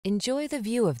Enjoy the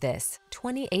view of this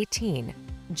 2018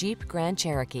 Jeep Grand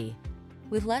Cherokee.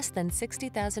 With less than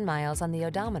 60,000 miles on the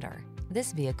odometer,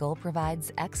 this vehicle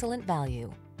provides excellent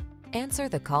value. Answer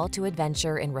the call to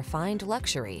adventure in refined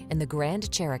luxury in the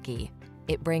Grand Cherokee.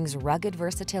 It brings rugged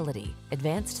versatility,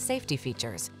 advanced safety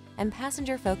features, and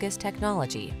passenger-focused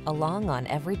technology along on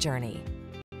every journey.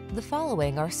 The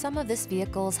following are some of this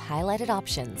vehicle's highlighted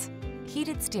options: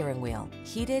 heated steering wheel,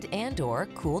 heated and/or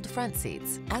cooled front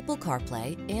seats, Apple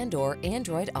CarPlay and/or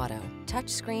Android Auto,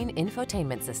 touchscreen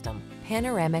infotainment system,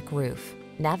 panoramic roof,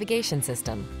 navigation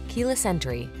system, keyless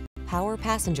entry, power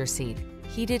passenger seat,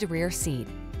 heated rear seat,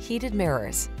 heated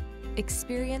mirrors.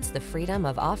 Experience the freedom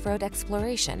of off-road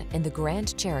exploration in the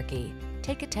Grand Cherokee.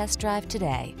 Take a test drive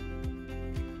today.